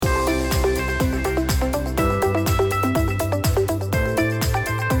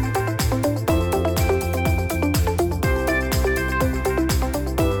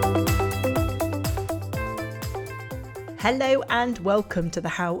Hello and welcome to the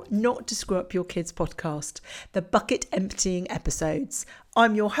How Not to Screw Up Your Kids podcast, the bucket emptying episodes.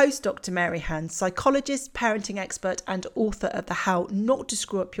 I'm your host, Dr. Mary Hand, psychologist, parenting expert and author of the How Not to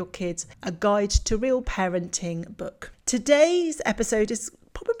Screw Up Your Kids, a guide to real parenting book. Today's episode is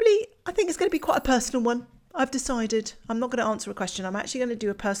I think it's going to be quite a personal one. I've decided I'm not going to answer a question. I'm actually going to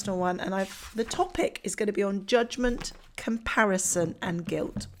do a personal one, and the topic is going to be on judgment, comparison and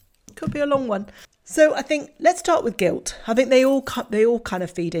guilt. Could be a long one. So I think let's start with guilt. I think they all kind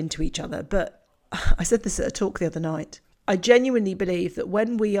of feed into each other. But I said this at a talk the other night. I genuinely believe that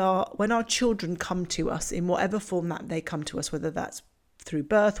when our children come to us in whatever form that they come to us, whether that's through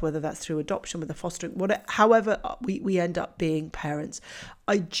birth, whether that's through adoption, whether fostering, however we end up being parents,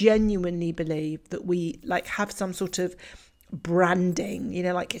 I genuinely believe that we have some sort of branding,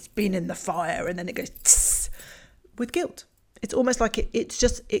 like it's been in the fire and then it goes tss, with guilt. It's almost like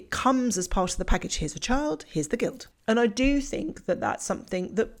it comes as part of the package. Here's a child, here's the guilt. And I do think that that's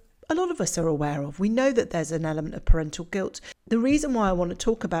something that a lot of us are aware of. We know that there's an element of parental guilt. The reason why I want to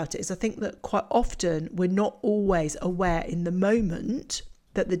talk about it is I think that quite often we're not always aware in the moment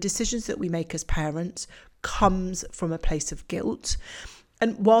that the decisions that we make as parents comes from a place of guilt.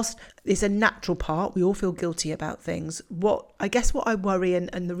 And whilst it's a natural part, we all feel guilty about things. What I worry and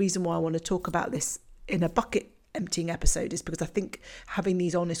the reason why I want to talk about this in a bucket emptying episode is because I think having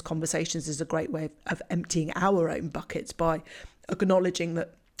these honest conversations is a great way of emptying our own buckets by acknowledging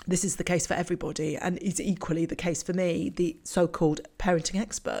that this is the case for everybody and is equally the case for me, the so-called parenting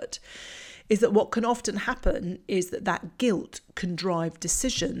expert, is that what can often happen is that guilt can drive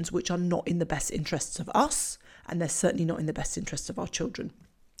decisions which are not in the best interests of us, and they're certainly not in the best interests of our children.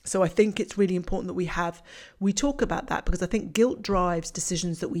 So I think it's really important that we talk about that, because I think guilt drives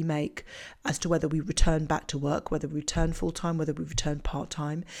decisions that we make as to whether we return back to work, whether we return full-time, whether we return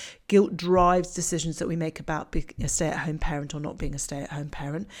part-time. Guilt drives decisions that we make about being a stay-at-home parent or not being a stay-at-home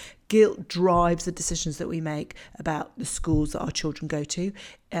parent. Guilt drives the decisions that we make about the schools that our children go to,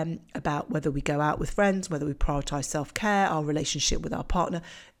 about whether we go out with friends, whether we prioritise self-care, our relationship with our partner.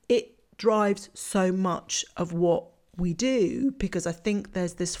 It drives so much of what we do, because I think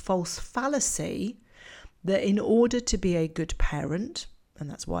there's this false fallacy that in order to be a good parent, and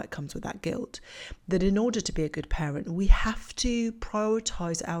that's why it comes with that guilt, that in order to be a good parent, we have to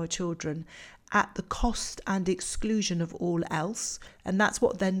prioritise our children at the cost and exclusion of all else. And that's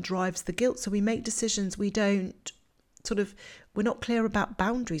what then drives the guilt. So we make decisions, we're not clear about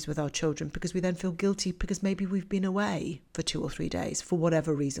boundaries with our children, because we then feel guilty because maybe we've been away for 2 or 3 days for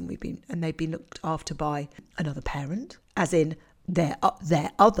whatever reason and they've been looked after by another parent, as in their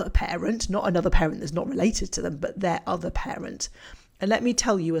other parent, not another parent that's not related to them, but their other parent. And let me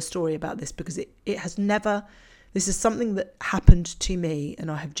tell you a story about this, because this is something that happened to me and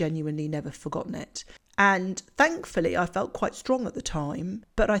I have genuinely never forgotten it. And thankfully, I felt quite strong at the time,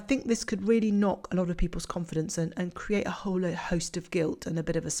 but I think this could really knock a lot of people's confidence and create a whole host of guilt and a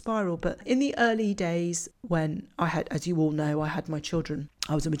bit of a spiral. But in the early days when I had, as you all know, I had my children,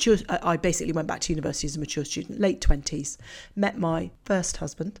 I basically went back to university as a mature student, late 20s, met my first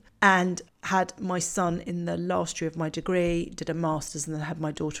husband and had my son in the last year of my degree, did a master's, and then had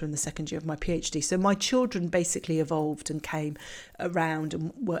my daughter in the second year of my PhD. So my children basically evolved and came around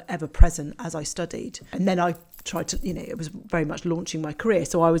and were ever present as I studied. And then I tried to, it was very much launching my career.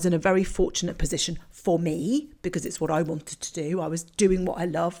 So I was in a very fortunate position for me, because it's what I wanted to do. I was doing what I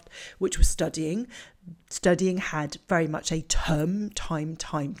loved, which was studying. Studying had very much a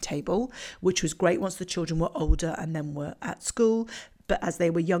timetable, which was great once the children were older and then were at school. But as they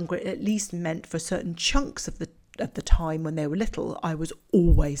were younger, it at least meant for certain chunks of the time when they were little, I was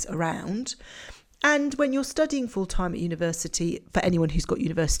always around. And when you're studying full-time at university, for anyone who's got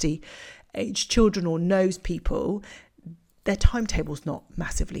university-aged children or knows people, their timetable's not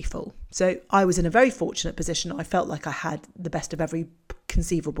massively full. So I was in a very fortunate position. I felt like I had the best of every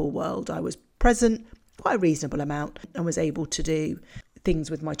conceivable world. I was present quite a reasonable amount and was able to do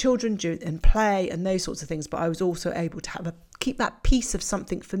things with my children and play and those sorts of things. But I was also able to keep that piece of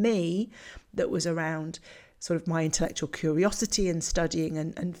something for me that was around sort of my intellectual curiosity and studying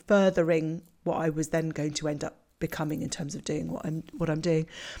and furthering what I was then going to end up becoming in terms of doing what I'm doing.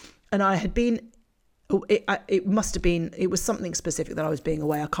 And I had been, it was something specific that I was being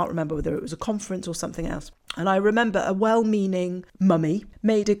away. I can't remember whether it was a conference or something else. And I remember a well-meaning mummy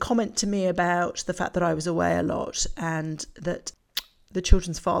made a comment to me about the fact that I was away a lot and that the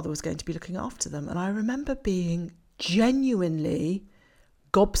children's father was going to be looking after them. And I remember being genuinely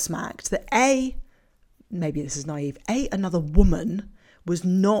gobsmacked that maybe this is naive, another woman was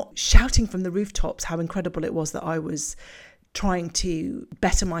not shouting from the rooftops how incredible it was that I was trying to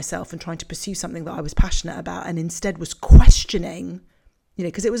better myself and trying to pursue something that I was passionate about, and instead was questioning,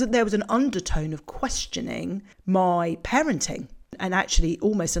 because there was an undertone of questioning my parenting, and actually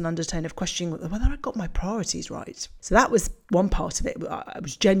almost an undertone of questioning whether I got my priorities right. So that was one part of it. I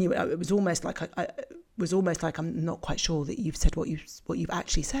was genuine. It was almost like I'm not quite sure that you've said what you've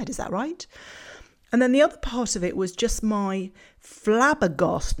actually said. Is that right? And then the other part of it was just my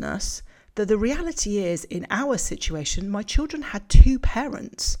flabbergastness that the reality is, in our situation, my children had two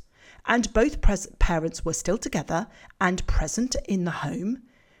parents, and both parents were still together and present in the home.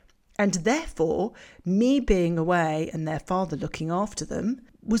 And therefore, me being away and their father looking after them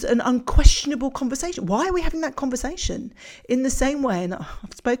was an unquestionable conversation. Why are we having that conversation? In the same way, and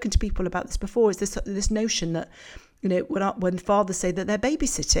I've spoken to people about this before, is this notion that, when fathers say that they're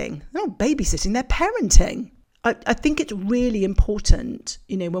babysitting, they're not babysitting, they're parenting. I think it's really important,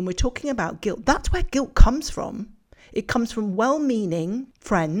 when we're talking about guilt, that's where guilt comes from. It comes from well-meaning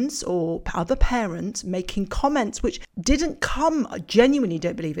friends or other parents making comments which didn't come, I genuinely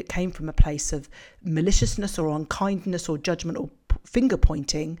don't believe it came from a place of maliciousness or unkindness or judgment or finger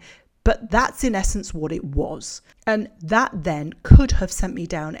pointing, but that's in essence what it was. And that then could have sent me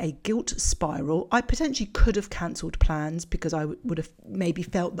down a guilt spiral. I potentially could have cancelled plans because I would have maybe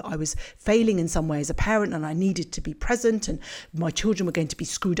felt that I was failing in some way as a parent and I needed to be present and my children were going to be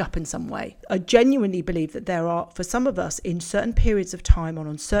screwed up in some way. I genuinely believe that there are, for some of us, in certain periods of time and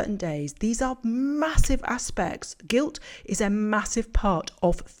on certain days, these are massive aspects. Guilt is a massive part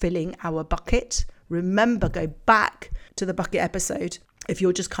of filling our bucket. Remember, go back to the bucket episode if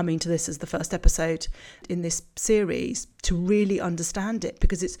you're just coming to this as the first episode in this series, to really understand it,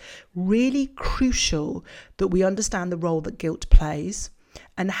 because it's really crucial that we understand the role that guilt plays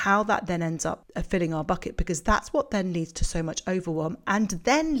and how that then ends up filling our bucket, because that's what then leads to so much overwhelm and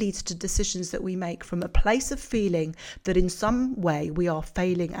then leads to decisions that we make from a place of feeling that in some way we are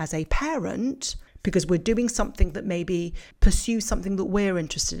failing as a parent, because we're doing something that maybe pursues something that we're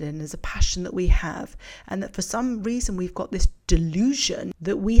interested in, as a passion that we have, and that for some reason we've got this delusion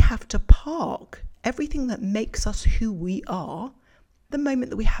that we have to park everything that makes us who we are the moment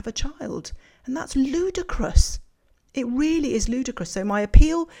that we have a child. And that's ludicrous. It really is ludicrous. So my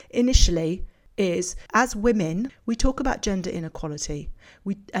appeal initially is, as women, we talk about gender inequality.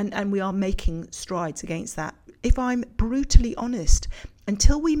 We are making strides against that. If I'm brutally honest,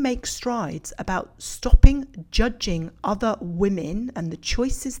 until we make strides about stopping judging other women and the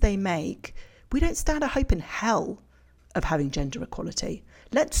choices they make, we don't stand a hope in hell of having gender equality.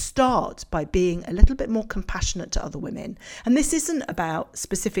 Let's start by being a little bit more compassionate to other women. And this isn't about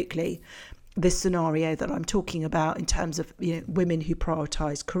specifically this scenario that I'm talking about in terms of women who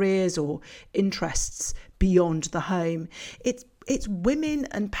prioritise careers or interests beyond the home. It's women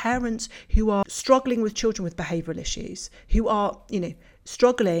and parents who are struggling with children with behavioural issues, who are,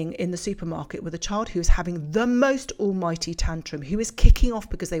 struggling in the supermarket with a child who is having the most almighty tantrum, who is kicking off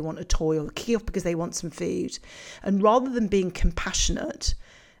because they want a toy or kicking off because they want some food. And rather than being compassionate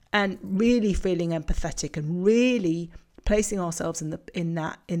and really feeling empathetic and really placing ourselves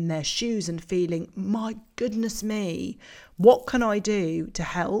in their shoes and feeling, my goodness me, what can I do to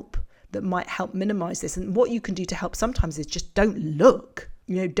help that might help minimize this? And what you can do to help sometimes is just don't look,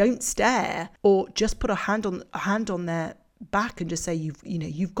 don't stare, or just put a hand on their back and just say,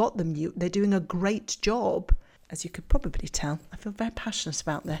 you've got them, they're doing a great job. As you could probably tell, I feel very passionate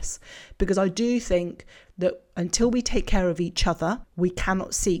about this, because I do think that until we take care of each other, we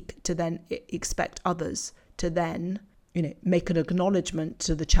cannot seek to then expect others to then make an acknowledgement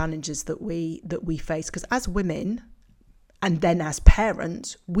to the challenges that we face. Because as women, and then as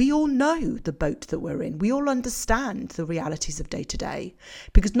parents, we all know the boat that we're in. We all understand the realities of day to day,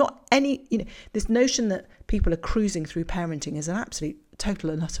 because this notion that people are cruising through parenting is an absolute total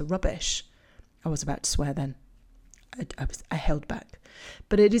and utter rubbish. I was about to swear then. I held back,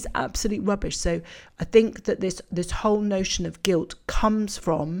 but it is absolute rubbish. So I think that this whole notion of guilt comes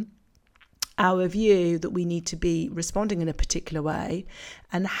from our view that we need to be responding in a particular way,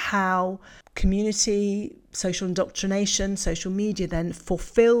 and how community, social indoctrination, social media then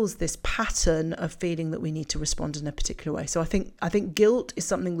fulfills this pattern of feeling that we need to respond in a particular way. So I think guilt is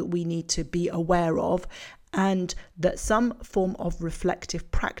something that we need to be aware of, and that some form of reflective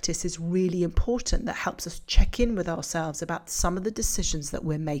practice is really important, that helps us check in with ourselves about some of the decisions that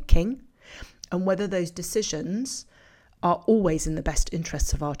we're making and whether those decisions are always in the best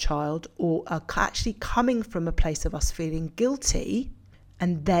interests of our child, or are actually coming from a place of us feeling guilty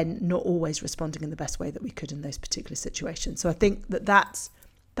and then not always responding in the best way that we could in those particular situations. So I think that's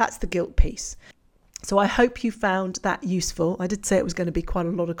the guilt piece. So I hope you found that useful. I did say it was going to be quite a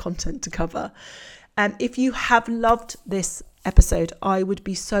lot of content to cover. If you have loved this episode, I would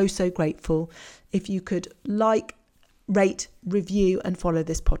be so grateful if you could like, rate, review and follow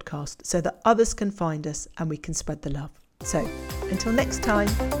this podcast so that others can find us and we can spread the love. So until next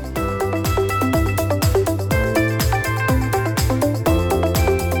time.